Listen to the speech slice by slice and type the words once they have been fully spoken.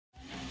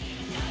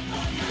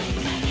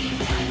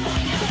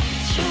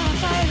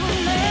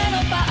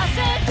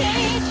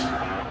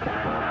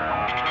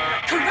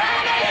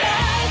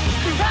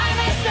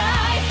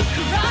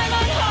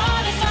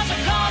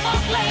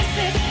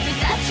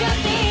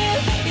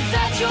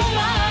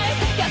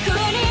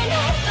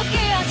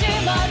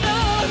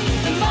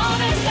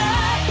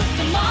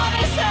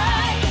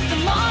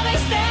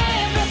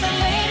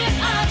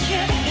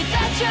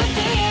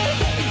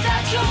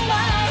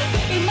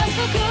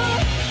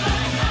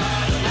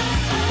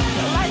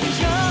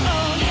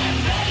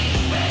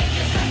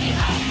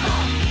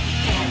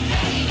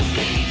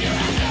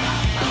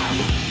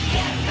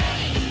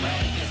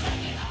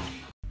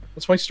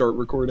my start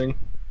recording.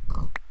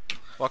 Welcome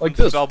Like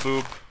to this.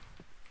 Spellbound.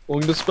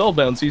 Welcome to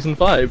Spellbound Season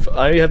 5.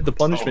 I have the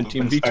Punishment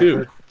Team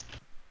V2.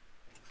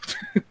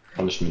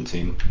 Punishment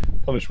Team.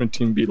 Punishment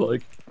Team be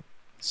like.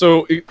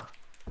 So,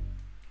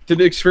 did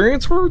the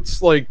experience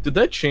words, like, did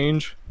that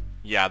change?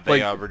 Yeah,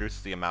 they Like-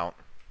 reduced the amount.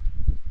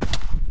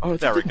 Oh,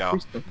 There we go.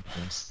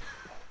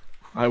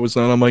 I was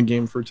not on my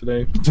game for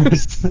today.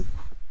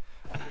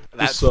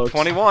 That's sucks.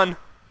 21.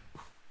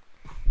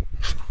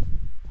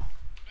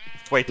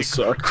 Wait, This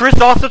sucks. Chris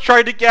also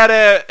tried to get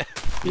it!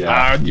 Yeah.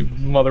 Ah, you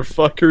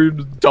motherfucker,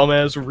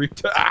 dumbass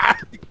retard. Ah!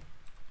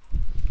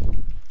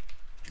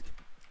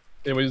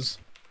 Anyways,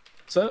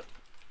 is that?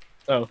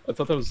 Oh, I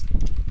thought that was.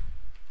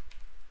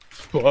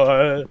 What?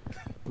 That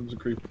was a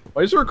creep.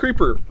 Why is there a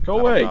creeper? Go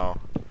I away. don't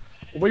know.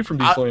 Away from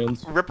these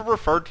lands. Ripper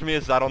referred to me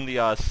as that on the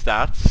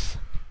stats.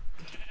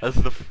 As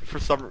the for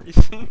some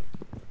reason.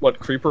 What,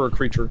 creeper or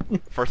creature?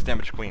 First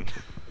damage queen.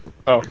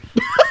 Oh.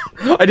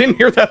 I didn't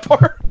hear that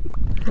part.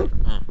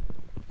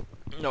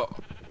 No.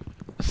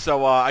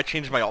 So I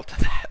changed my alt to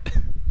that.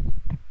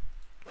 Why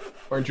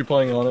aren't you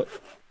playing on it?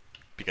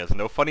 Because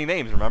no funny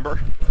names, remember?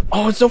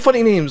 Oh, it's no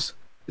funny names.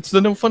 It's the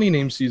no funny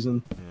names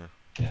season.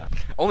 Yeah.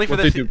 Only for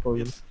What this they do for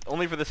you. it's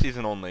only for this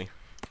season only.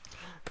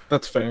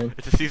 That's fair.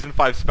 It's a season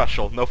 5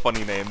 special, no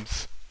funny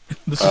names.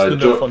 This is the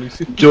no funny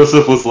season.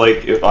 Joseph was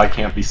like, if I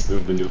can't be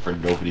Spoon the Nooper,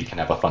 nobody can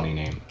have a funny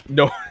name.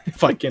 No,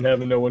 if I can't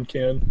have it, no one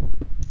can.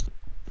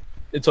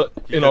 It's in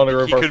He honor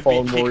of he our could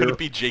fallen He warrior. couldn't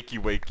be Jakey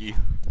Wakey.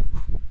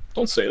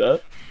 Don't say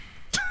that.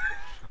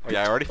 Oh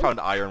yeah, I already found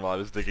iron while I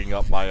was digging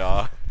up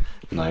my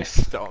Nice.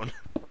 stone.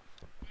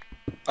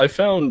 I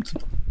found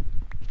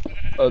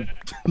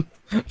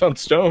found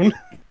stone.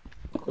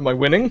 Am I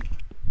winning?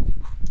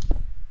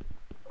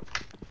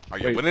 Are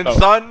you Wait, winning, oh.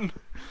 son?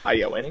 Are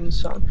you winning,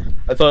 son?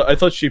 I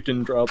thought sheep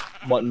didn't drop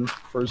mutton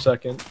for a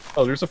second.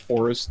 Oh, there's a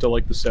forest to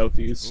like the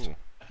southeast. Ooh,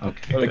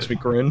 Okay. That makes me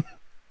grin.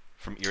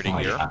 from ear to Oh,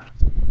 ear. yeah.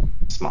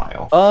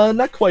 Smile.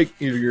 Not quite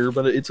ear,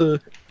 but it's a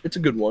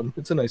good one.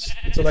 It's a nice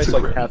like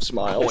grin. half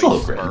smile. It's a little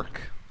Boy, grin.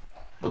 smirk.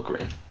 Look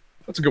great.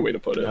 That's a good way to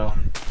put it. No.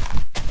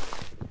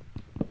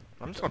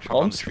 I'm just gonna chop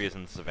down the trees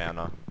in the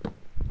savannah.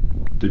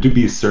 There do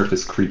be a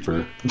surface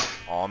creeper.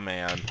 Aw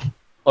man.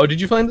 Oh, did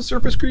you find the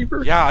surface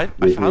creeper? Yeah, I found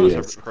Maybe the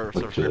it's surface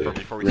literally creeper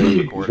before we started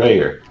recording.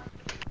 rare.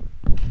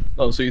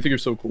 Oh, so you think you're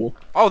so cool?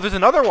 Oh, there's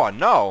another one!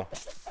 No!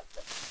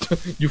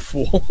 You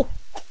fool.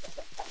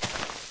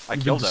 I You've been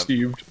killed him.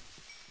 deceived.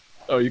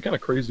 Oh, you're kind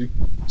of crazy.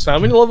 So how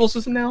many levels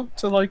is it now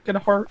to like get a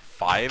heart?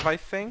 5, I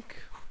think?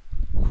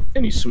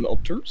 Any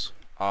smelters?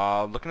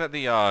 Looking at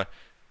the, it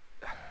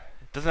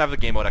doesn't have the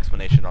game mode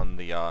explanation on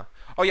the, oh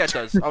yeah, it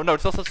does. Oh no, it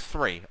still says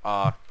 3.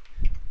 Oh,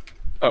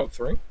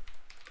 3?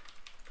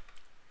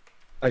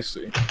 I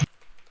see.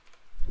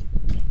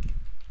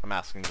 I'm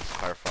asking just to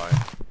clarify.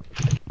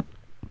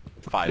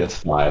 5.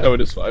 Yes, 5. Oh,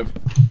 it is 5.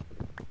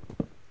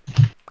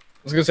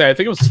 I was gonna say, I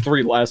think it was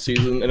 3 last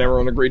season, and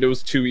everyone agreed it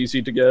was too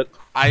easy to get.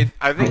 I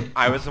think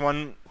I was the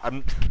one,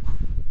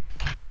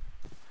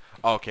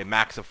 oh, okay,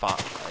 max of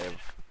 5.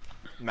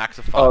 Max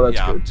of 5, Oh, that's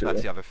yeah, good, too.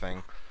 that's the other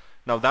thing.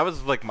 No, that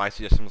was like my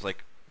suggestion was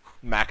like,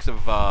 max of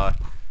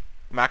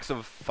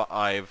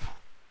 5,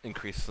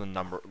 increase the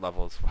number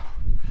levels.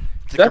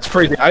 It's like That's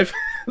crazy. I've...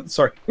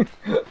 Sorry.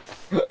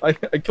 I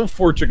killed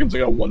 4 chickens, I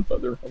got 1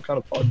 feather. I'm kind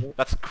of puzzled.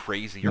 That's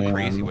crazy, you're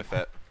crazy with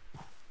it.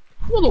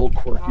 I'm a little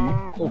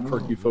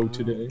quirky folk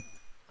today.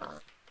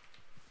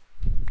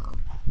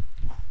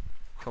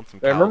 Killed some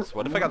I remember- cows.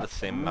 What if I got the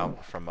same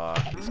amount from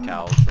these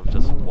cows of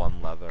just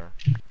 1 leather?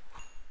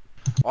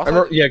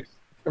 Also, I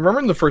remember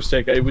in the first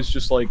take, I was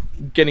just like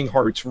getting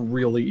hearts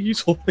really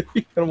easily,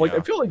 and I'm like, Yeah.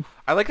 I feel like,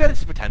 I like that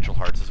it's potential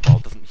hearts as well.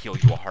 It doesn't heal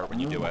you a heart when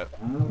you do it.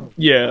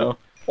 yeah,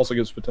 also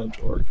gives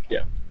potential heart.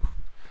 Yeah,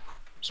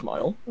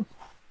 smile.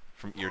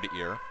 From ear to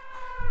ear.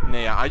 Nah,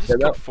 yeah, I just Yeah,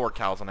 killed that- 4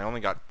 cows and I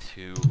only got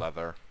 2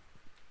 leather.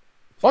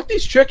 Fuck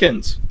these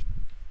chickens.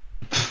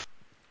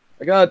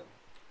 I got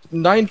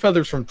 9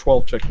 feathers from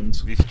 12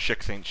 chickens. These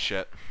chicks ain't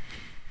shit.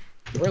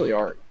 They really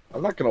aren't.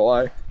 I'm not gonna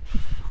lie.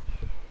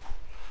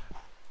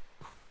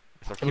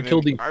 So I'm gonna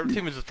kill these- our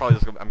team is just probably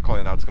just gonna, I'm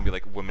calling it out, it's gonna be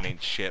like women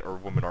ain't shit or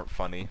women aren't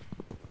funny.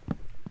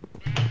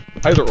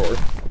 Either or.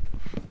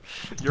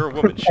 You're a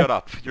woman, shut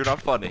up. You're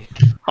not funny.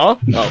 Huh?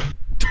 No.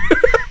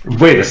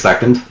 Wait a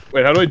second.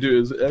 Wait, how do I do?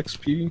 Is it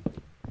XP?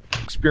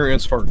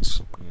 Experience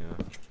hearts.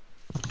 Yeah.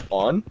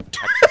 On?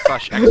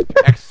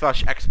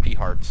 X/XP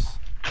hearts.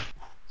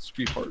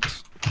 XP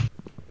hearts.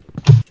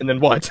 And then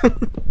what?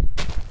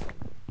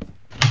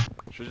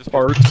 Should just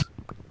Hearts.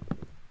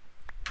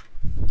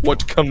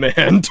 What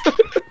command?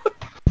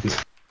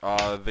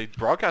 they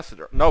broadcasted.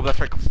 No, that's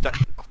right.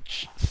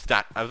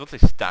 Stat. I was about to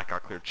say stat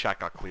got cleared. Chat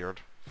got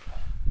cleared.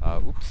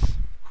 Oops.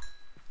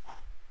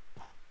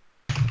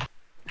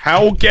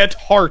 How get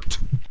heart?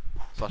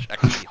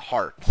 /XP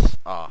hearts.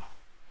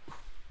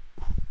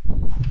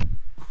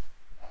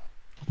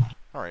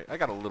 Alright, I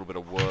got a little bit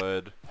of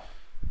wood.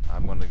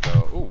 I'm gonna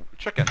go. Ooh,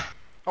 chicken.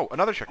 Oh,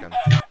 another chicken.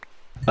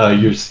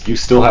 You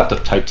still have to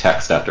type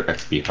text after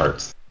XP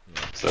hearts.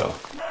 So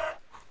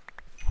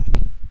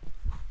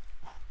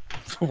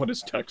What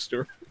is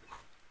texture?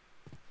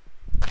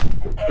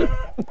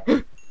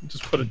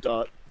 Just put a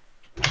dot.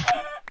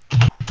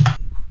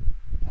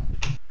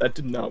 That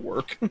did not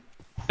work.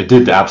 It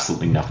did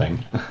absolutely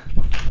nothing.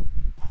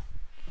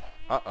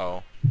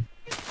 Uh-oh.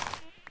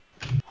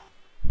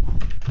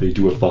 They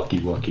do a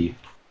fucky wucky.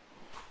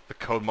 The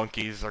code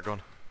monkeys are going...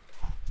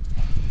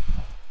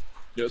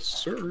 Yes,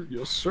 sir.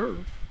 Yes, sir.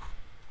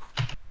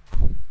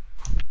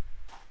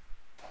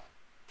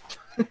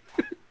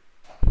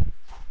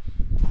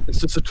 Is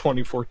this a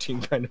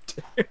 2014 kind of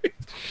day?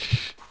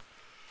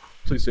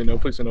 Please say no,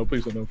 please say no,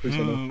 please say no, please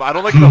say no. I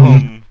don't like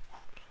the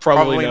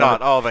Probably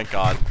not. not. Oh, thank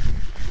God.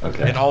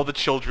 Okay. And all the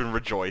children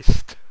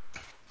rejoiced.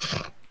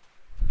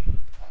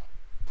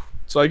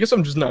 So I guess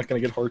I'm just not gonna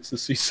get hearts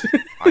this season.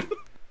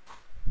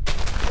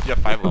 You have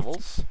 5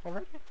 levels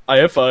already? I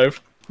have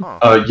 5.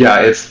 Oh.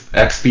 Yeah, it's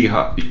XP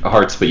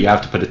hearts, but you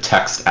have to put a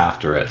text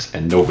after it,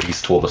 and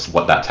nobody's told us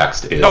what that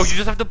text is. No, you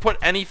just have to put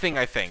anything,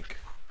 I think.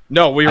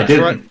 No, we were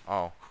trying.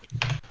 Oh.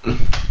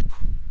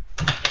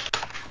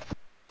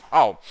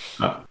 Oh.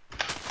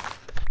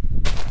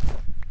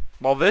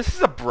 Well, this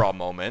is a bra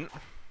moment.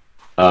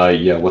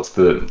 Yeah, what's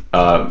the...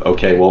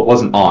 okay, well, it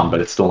wasn't on,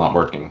 but it's still not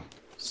working.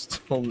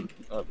 Still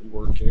not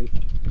working.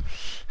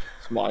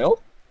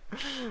 Smile?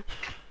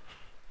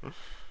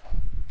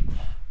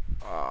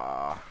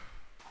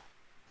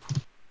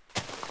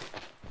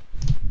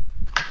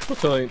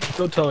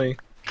 Don't tell me,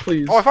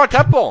 please. Oh, I found a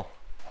temple!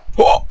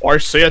 Oh, I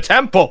see a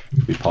temple!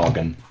 Be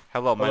poggin.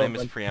 Hello, my name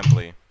is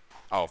Preambly.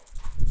 Oh.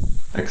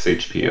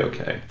 XHP,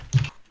 okay.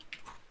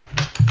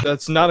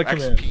 That's not a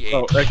command. XPH.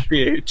 Oh,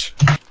 XPH.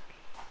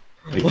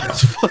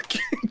 Let's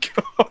fucking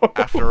go.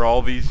 After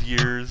all these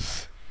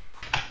years.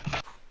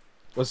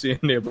 What's the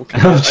enable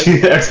command?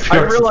 I I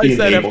realized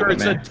that after it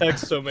said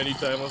text so many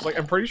times. I was like,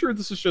 I'm pretty sure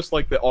this is just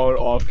like the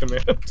on-off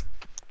command.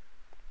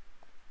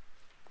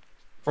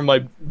 From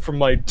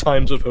my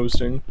times of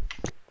hosting.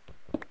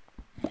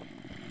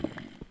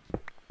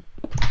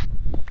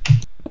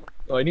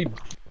 Oh, I need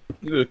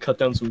to cut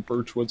down some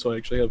birch wood so I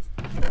actually have.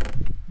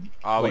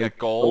 We got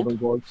gold.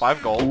 Gold.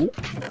 5 gold.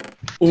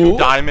 Ooh. 2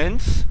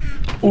 diamonds.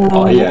 Ooh.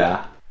 Oh,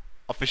 yeah.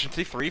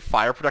 Efficiency 3.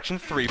 Fire protection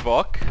 3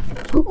 book.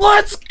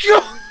 Let's go!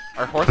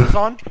 Our horse is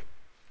on?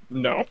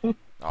 No.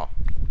 Oh.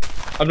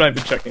 I'm not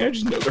even checking, I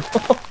just know they're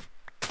off.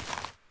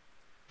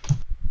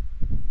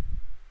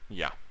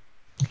 Yeah.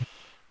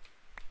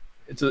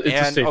 It's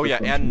a safe oh yeah,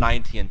 and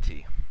 9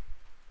 TNT.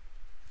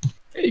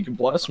 Hey, you can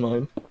blast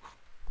mine.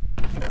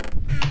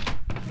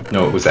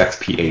 No, it was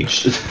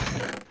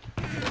XPH.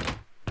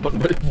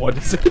 What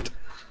is it?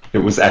 It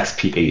was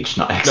XPH,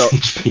 not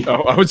XHP.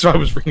 No. Oh, I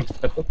was reading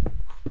that.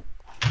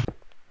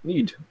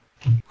 Need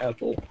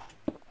apple.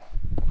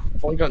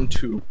 I've only gotten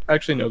 2.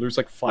 Actually, no, there's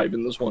like 5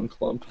 in this one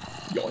clump.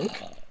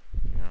 Yoink.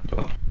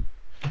 Yeah.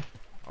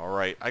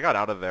 Alright, I got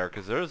out of there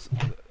because there's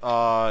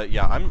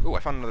yeah, ooh, I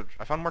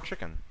found more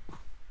chicken.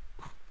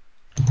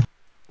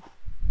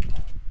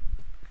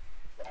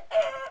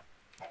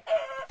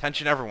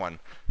 Attention everyone.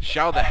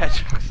 Shao the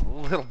Hedgehog's a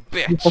little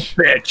bitch. Little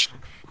bitch.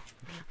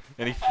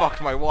 And he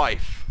fucked my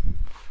wife.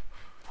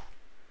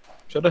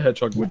 Shut a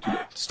hedgehog would do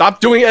that. Stop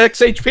doing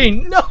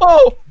XHP!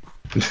 No!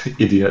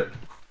 Idiot.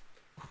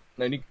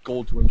 I need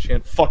gold to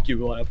enchant. Fuck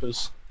you,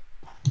 Lapis.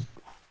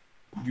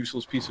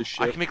 Useless piece of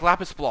shit. I can make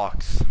lapis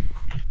blocks.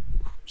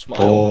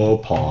 Smile. Oh,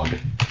 Pog.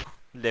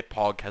 Le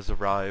Pog has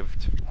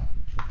arrived.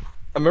 I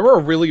remember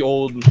a really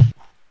old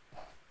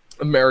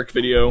Merrick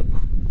video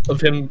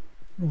of him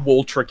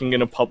wool tricking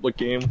in a public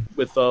game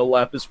with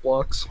lapis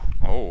blocks.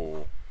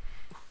 Oh.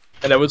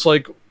 And I was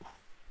like,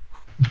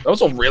 that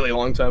was a really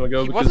long time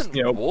ago. He because, wasn't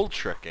you know, wool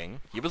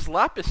tricking. He was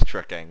lapis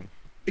tricking.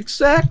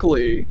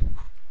 Exactly.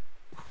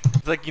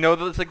 It's like, you know,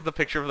 it's like the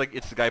picture of like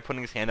it's the guy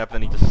putting his hand up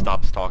and then he just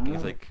stops talking.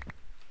 He's like,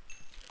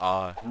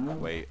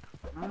 wait.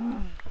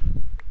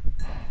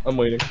 I'm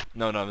waiting.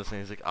 No, I'm just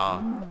saying. He's like,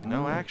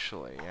 no,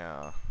 actually,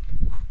 yeah.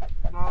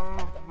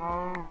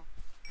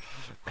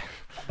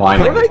 What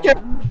did I get?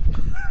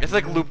 It's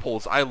like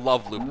loopholes. I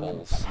love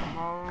loopholes.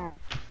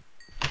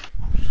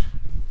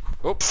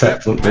 Oh,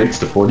 Excellent rates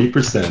to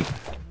 40%.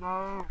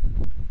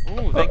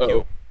 Ooh, thank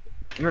you.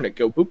 Internet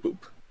go boop boop.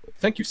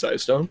 Thank you,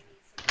 Sidestone.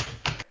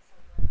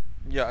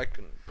 Yeah, I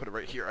can put it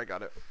right here. I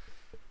got it.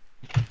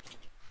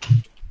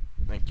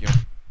 Thank you.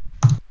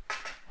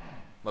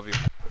 Love you.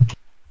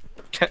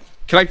 Can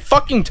I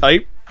fucking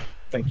type?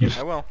 Thank you.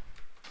 I will.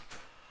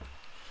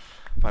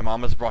 My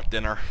mom has brought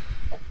dinner.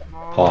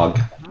 Pog.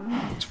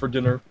 What's for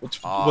dinner? What's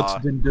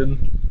din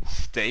din?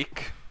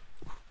 Steak.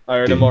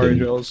 Alright, I'm already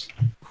jealous.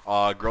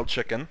 Grilled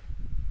chicken.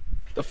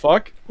 The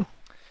fuck?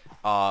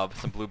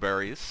 Some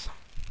blueberries.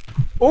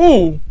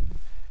 Ooh!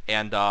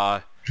 And,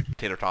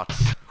 tater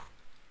tots.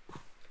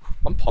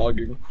 I'm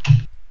pogging.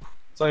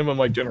 It's not even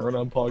my dinner and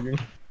I'm pogging.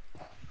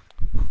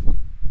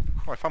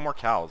 Oh, I found more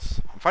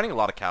cows. I'm finding a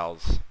lot of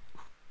cows.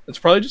 It's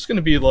probably just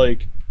gonna be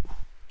like...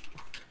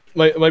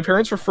 My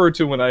parents refer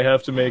to when I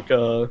have to make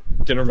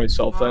dinner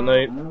myself that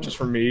night. Just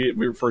for me,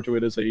 we refer to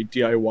it as a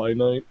DIY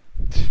night.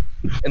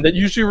 And that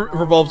usually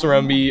revolves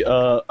around me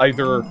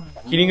either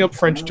heating up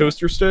French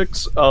toaster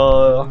sticks,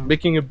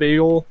 making a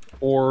bagel,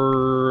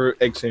 or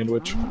egg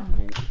sandwich.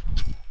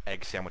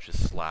 Egg sandwiches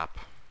slap.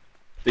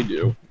 They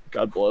do.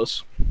 God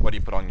bless. What do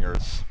you put on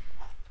yours?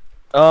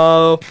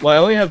 Well, I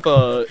only have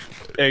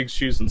eggs,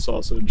 cheese, and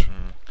sausage,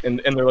 and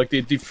they're like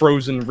the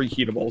frozen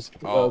reheatables.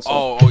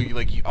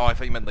 I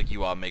thought you meant like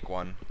you make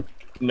one.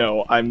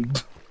 No,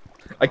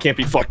 I can't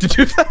be fucked to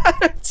do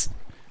that.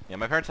 Yeah,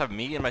 my parents have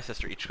me and my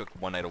sister each cook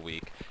one night a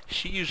week.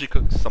 She usually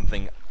cooks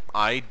something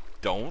I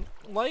don't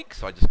like,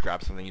 so I just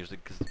grab something usually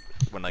because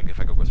when if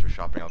I go grocery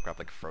shopping, I'll grab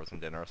like a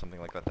frozen dinner or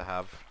something like that to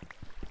have.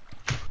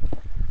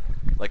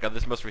 Like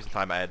this most recent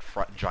time, I had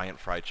giant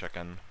fried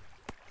chicken.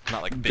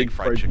 Not like big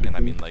fried chicken.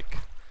 I mean like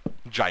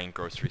giant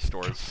grocery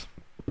stores.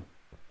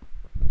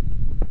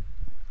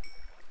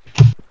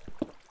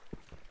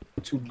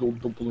 2 gold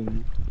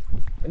doubloons.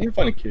 I need to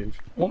find a cave.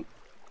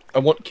 I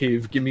want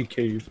cave. Give me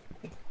cave.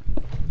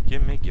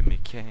 Gimme cave.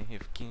 Gimme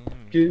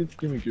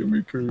Give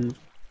me cave.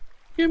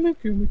 Gimme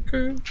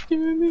cave. Give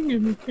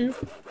me cave.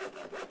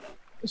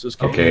 Is this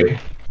cave? Okay.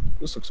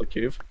 This looks like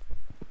cave.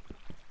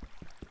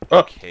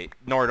 Okay.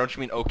 No, don't you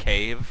mean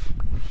cave?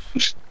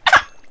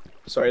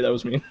 Sorry, that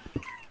was mean.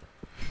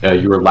 Yeah,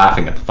 you were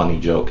laughing at the funny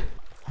joke.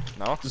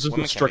 No, this is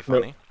women a can't strict be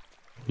funny.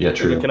 Yeah,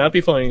 true. It cannot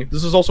be funny.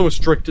 This is also a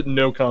strict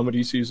no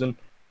comedy season.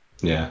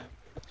 Yeah,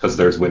 because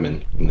there's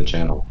women in the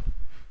channel.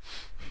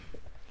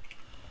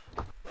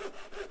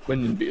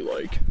 Women be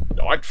like,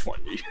 not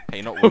funny.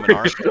 Hey, no, women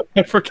aren't.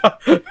 I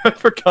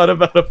forgot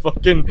about a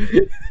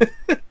fucking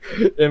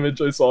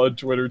image I saw on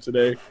Twitter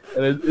today,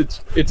 and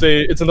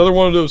it's another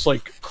one of those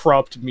like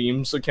cropped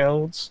memes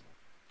accounts,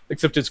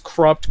 except it's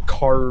cropped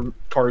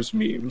cars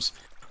memes.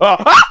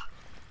 Ah!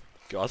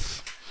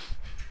 Gus.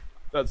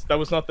 That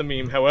was not the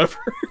meme, however.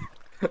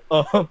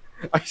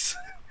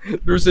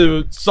 There's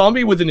a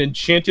zombie with an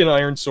enchanted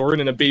iron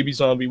sword and a baby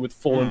zombie with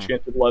full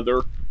enchanted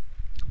leather.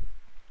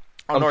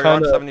 Oh no, you're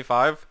on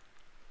 75?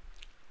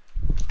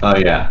 Oh,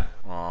 yeah.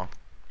 Aw.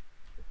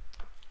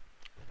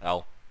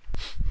 L.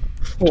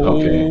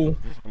 Okay.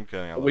 I'm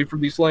kidding. Away from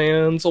these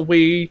lands,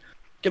 away.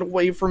 Get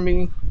away from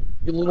me,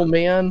 you little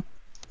man.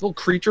 Little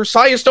creature.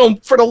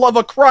 Siastone, for the love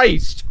of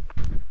Christ!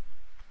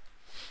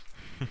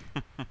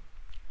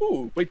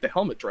 Ooh, wait, the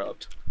helmet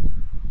dropped.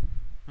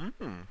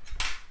 Can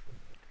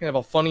have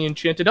a funny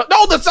enchanted...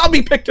 No, the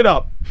zombie picked it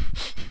up!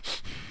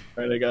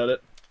 Alright, I got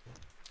it.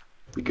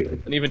 Good.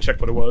 Didn't even check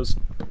what it was.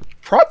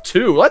 Prop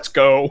 2, let's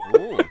go!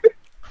 Ooh.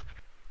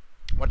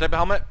 What type of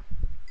helmet?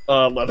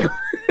 Leather.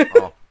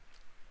 Oh.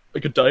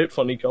 Like a diet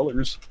funny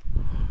colors.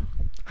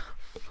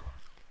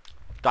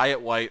 Diet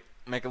white.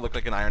 Make it look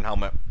like an iron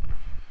helmet.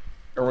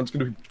 Everyone's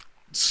gonna be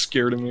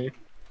scared of me.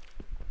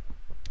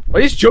 Why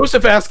is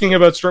Joseph asking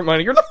about strip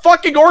mining? You're the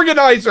fucking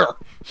organizer!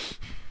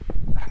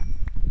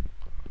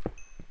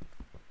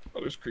 Oh,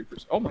 there's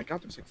creepers. Oh my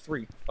god, there's like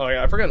 3. Oh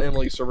yeah, I forgot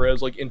Emily's server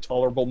has like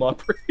intolerable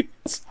mob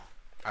rates.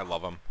 I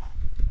love them.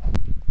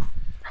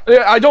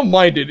 Yeah, I don't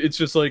mind it, it's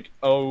just like,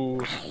 oh...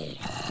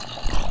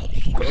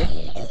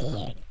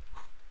 Hello?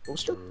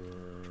 Poster?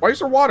 Why is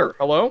there water?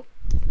 Hello?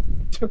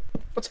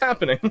 What's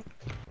happening?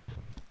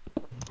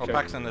 Oh, Okay.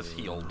 Paxton is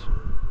healed.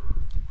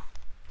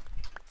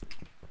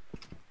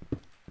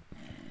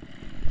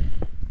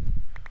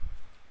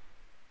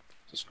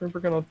 Is this creeper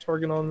gonna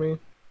target on me?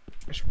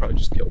 I should probably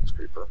just kill this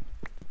creeper.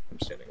 I'm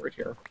standing right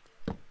here.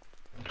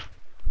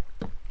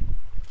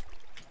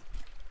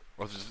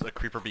 Was just a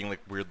creeper being like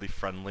weirdly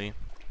friendly?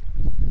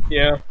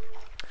 Yeah,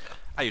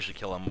 I usually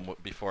kill them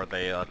before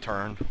they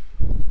turn.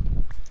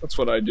 that's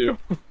what I do.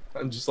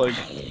 I'm just like,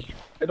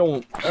 I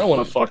don't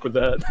want to fuck with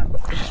that.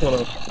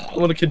 I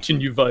want to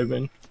continue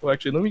vibing. Well,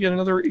 actually, let me get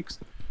another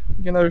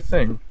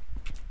thing.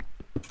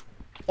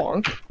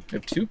 Bonk. I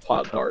have 2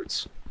 pot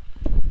hearts.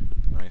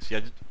 Nice.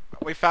 Yeah,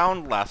 we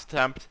found last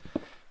attempt.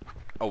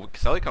 Oh,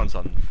 Celicone's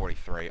on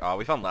 43.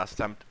 We found last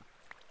attempt.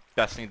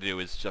 Best thing to do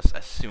is just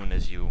as soon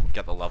as you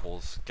get the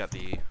levels, get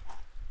the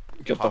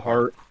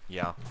heart.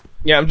 Yeah.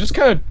 Yeah, I'm just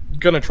kind of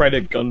gonna try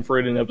to gun for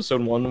it in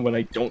episode 1 when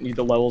I don't need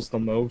the levels the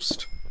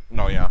most.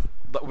 No, yeah.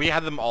 We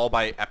had them all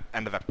by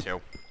end of Ep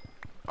 2.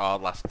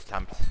 Last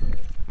attempt.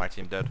 My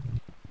team did.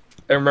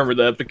 I remember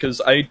that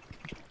because I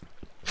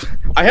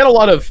had a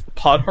lot of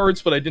pot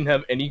hearts, but I didn't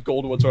have any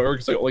gold whatsoever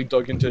because I only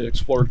dug into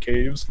explored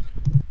caves.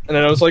 And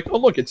then I was like, oh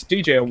look, it's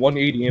DJ on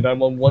 180 and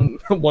I'm on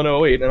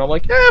 108, and I'm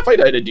like, if I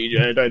died at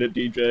DJ, I died at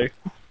DJ.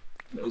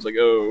 And I was like,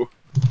 oh.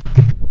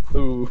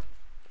 Ooh.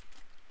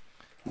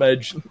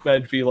 Madge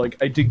be like,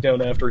 I dig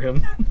down after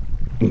him.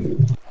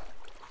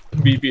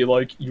 Me be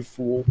like, you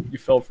fool, you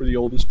fell for the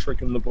oldest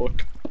trick in the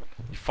book.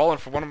 You've fallen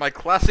for one of my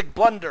classic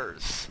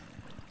blunders!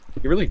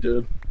 You really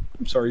did.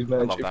 I'm sorry, I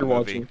Madge, love if that you're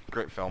movie. watching.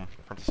 Great film.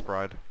 Princess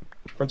Bride.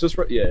 Princess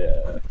Bride?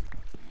 Yeah.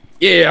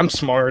 Yeah, I'm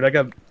smart. I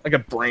got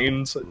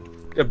brains.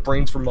 I got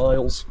brains for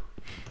miles.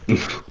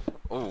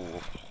 Oh,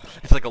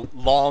 it's like a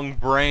long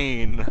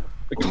brain.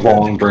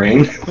 Long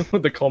brain.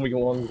 They call me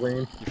Long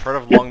Brain. You've heard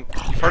of long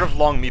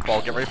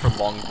meatball. Get ready for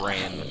long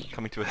brain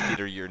coming to a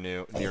theater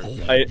near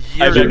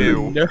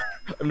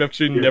I've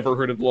actually never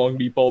heard of Long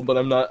Meatball, but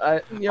I'm not.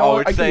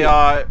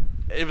 It's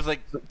it was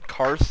like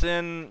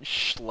Carson,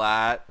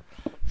 Schlatt,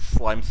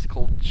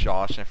 Slimesicle,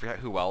 Josh, and I forget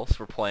who else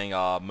were playing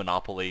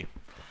Monopoly,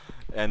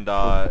 and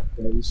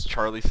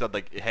Charlie said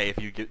like, hey,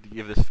 if you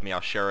give this to me,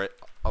 I'll share it.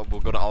 We'll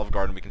go to Olive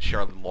Garden. We can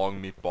share a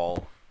long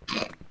meatball.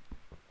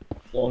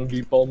 Long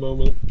meatball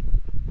moment.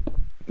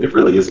 It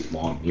really is a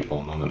long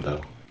meatball moment,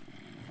 though.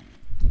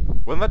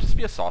 Wouldn't that just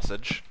be a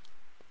sausage?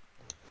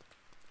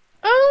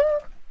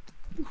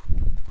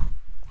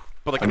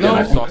 But like a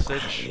No.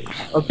 sausage?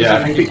 Yeah,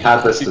 I think we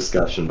had this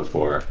discussion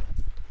before,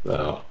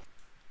 though.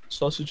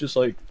 Sausage is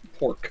like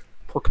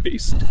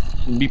pork-based.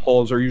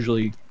 Meatballs are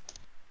usually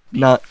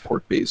not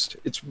pork-based.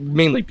 It's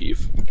mainly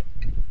beef.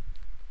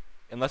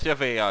 Unless you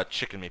have a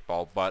chicken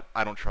meatball, but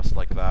I don't trust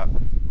like that.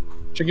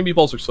 Chicken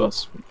meatballs are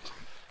sus.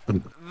 The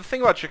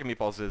thing about chicken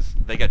meatballs is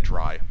they get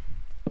dry.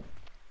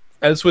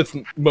 As with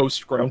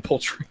most ground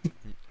poultry.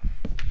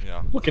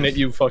 Yeah. Looking at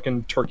you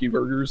fucking turkey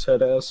burgers,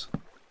 head ass.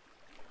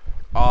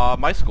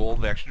 My school,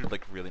 they actually do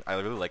like I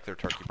really like their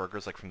turkey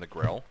burgers like from the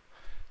grill.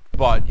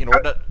 But, you know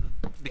what,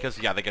 because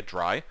yeah, they get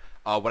dry.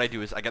 What I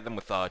do is I get them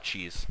with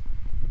cheese.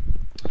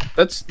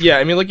 That's, yeah,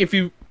 I mean, like, if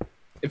you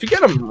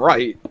get them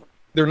right,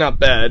 they're not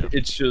bad.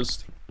 It's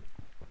just,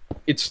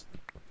 it's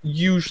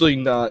usually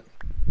not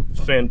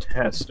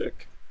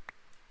fantastic.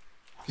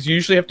 Because you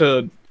usually have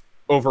to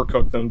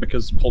overcook them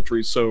because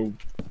poultry's so,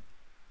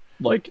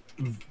 like,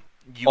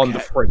 on the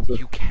fritz.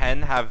 You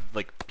can have,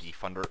 like,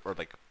 beef or,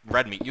 like,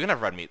 red meat. You can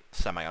have red meat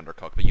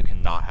semi-undercooked, but you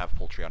cannot have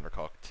poultry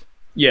undercooked.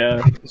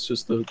 Yeah, it's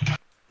just the...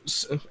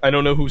 I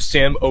don't know who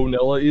Sam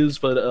O'Nella is,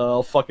 but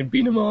I'll fucking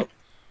beat him up.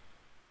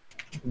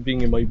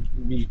 Being in my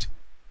meat.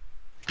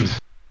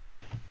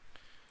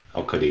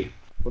 How could he?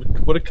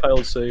 What did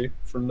Kyle say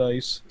for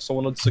nice?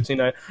 Someone on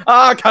 69.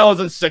 Ah, Kyle's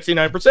at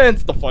 69%.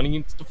 It's the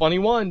funny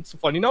one. It's a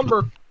funny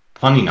number.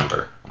 Funny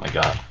number. Oh my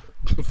god.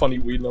 Funny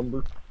weed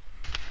number.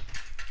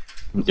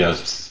 Yeah,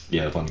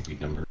 funny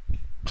weed number.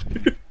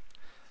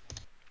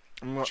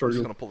 I'm just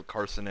gonna pull the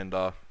Carson and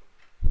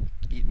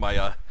eat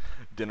my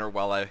dinner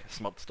while I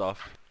smelt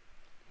stuff.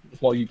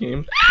 While you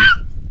game.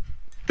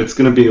 It's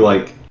gonna be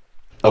like,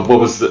 it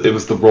was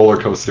the roller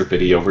coaster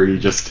video where he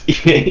just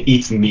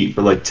eats meat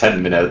for like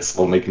 10 minutes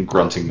while making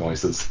grunting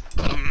noises.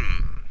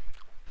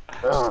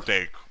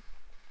 Steak.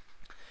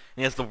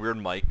 He has the weird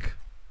mic.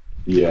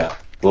 Yeah,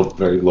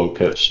 very low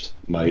pitched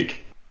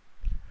mic.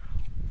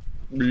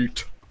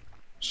 Meat.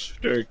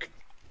 Steak.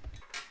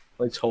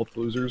 Lights health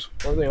losers.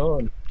 What are they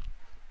on?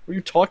 Who are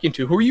you talking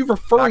to? Who are you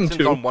referring Maxon's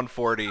to? on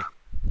 140.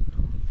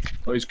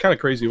 Oh, he's kind of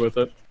crazy with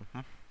it.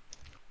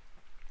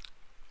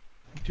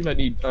 I do not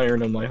need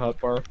iron on my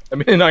hotbar.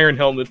 I'm in an iron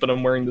helmet, but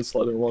I'm wearing this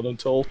leather one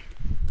until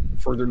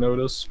further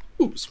notice.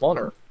 Ooh,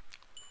 spawner.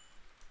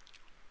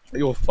 Are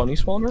you a funny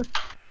spawner?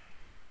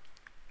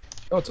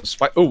 Oh, it's a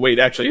spider. Oh, wait,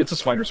 actually, it's a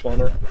spider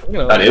spawner.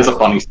 That is a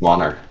funny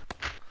spawner.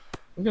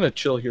 I'm gonna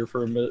chill here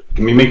for a minute.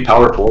 Can we make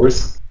power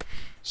 4s?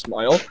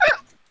 Smile.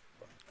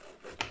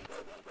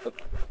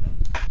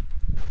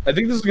 I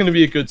think this is gonna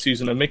be a good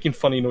season. I'm making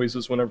funny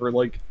noises whenever,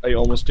 like, I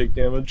almost take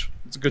damage.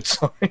 It's a good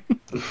sign.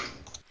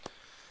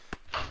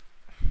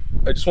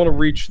 I just want to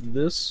reach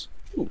this.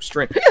 Ooh,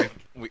 strength.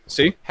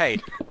 See? Hey,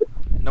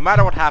 no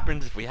matter what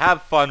happens, if we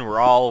have fun, we're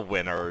all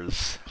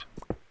winners.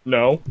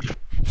 No.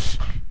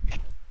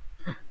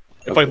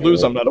 If I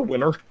lose, I'm not a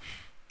winner.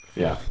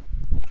 Yeah.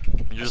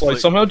 Just So I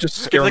somehow just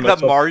scared like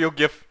myself. that Mario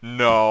gif.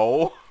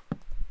 No.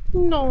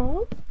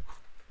 No.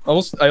 I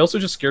also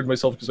just scared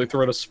myself because I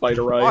threw out a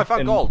spider eye. Oh, I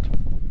found gold.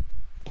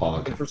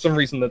 Pog. And for some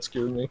reason, that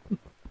scared me.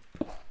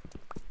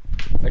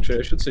 Actually,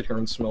 I should sit here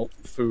and smelt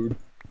food.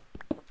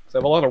 I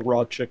have a lot of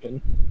raw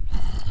chicken.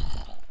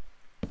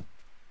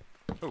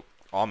 Oh,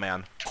 oh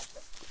man.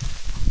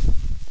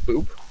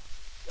 Boop.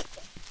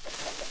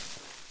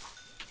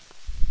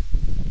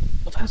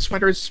 Well, that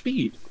spider has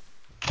speed.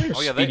 You're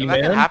Oh yeah, speedy,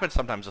 that can man. happen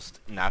sometimes just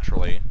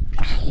naturally.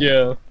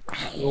 Yeah,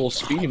 a little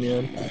speedy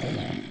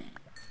man.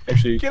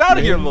 Actually, Get out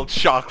of here, little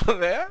chocolate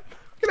man!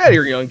 Get out of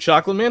here, young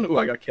chocolate man. Ooh,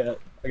 I got cat.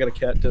 I got a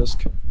cat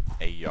disc.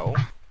 Hey yo,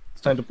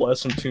 It's time to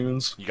blast some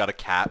tunes. you got a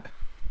cat?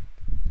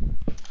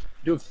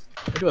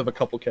 I do have a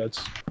couple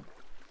cats.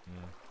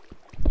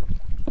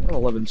 I got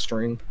 11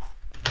 string.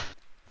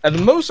 At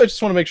the most, I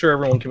just want to make sure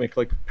everyone can make,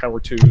 like, power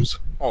 2s.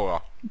 Oh yeah.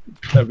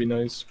 That'd be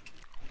nice.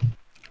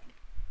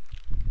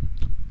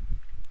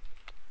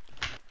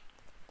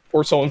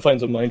 Or someone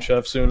finds a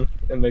mineshaft soon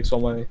and makes all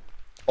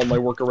my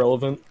work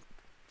irrelevant.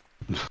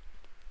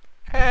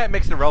 It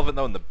makes it relevant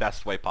though in the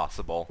best way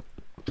possible.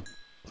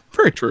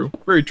 Very true.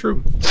 Very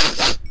true.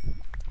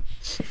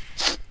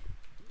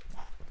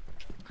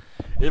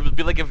 It would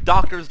be like if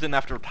doctors didn't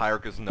have to retire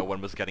because no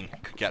one was could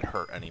get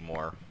hurt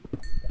anymore.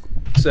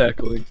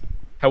 Exactly.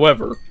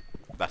 However,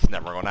 That's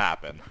never gonna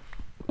happen.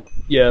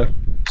 yeah.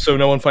 So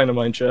no one find a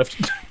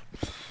mineshaft.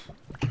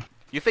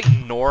 You think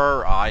Nora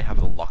or I have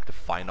the luck to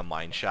find a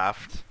mine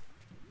shaft?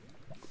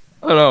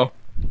 I don't know.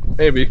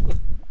 Maybe.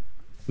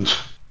 I was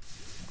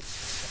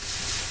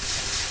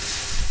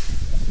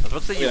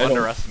about to say you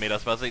underestimate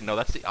us, but I was like, no,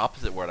 that's the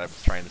opposite word I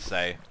was trying to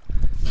say.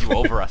 You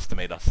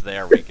overestimate us.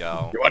 There we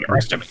go. You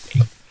underestimate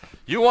me.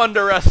 You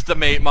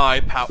underestimate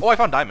my power. Oh, I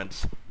found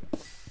diamonds.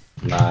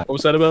 Nah. What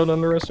was that about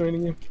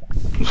underestimating you?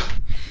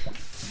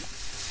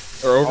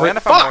 Or over and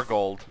I found more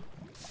gold.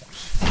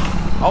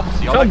 Oh,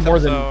 see y'all next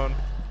episode.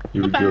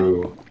 Here we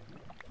go.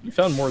 You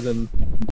found more than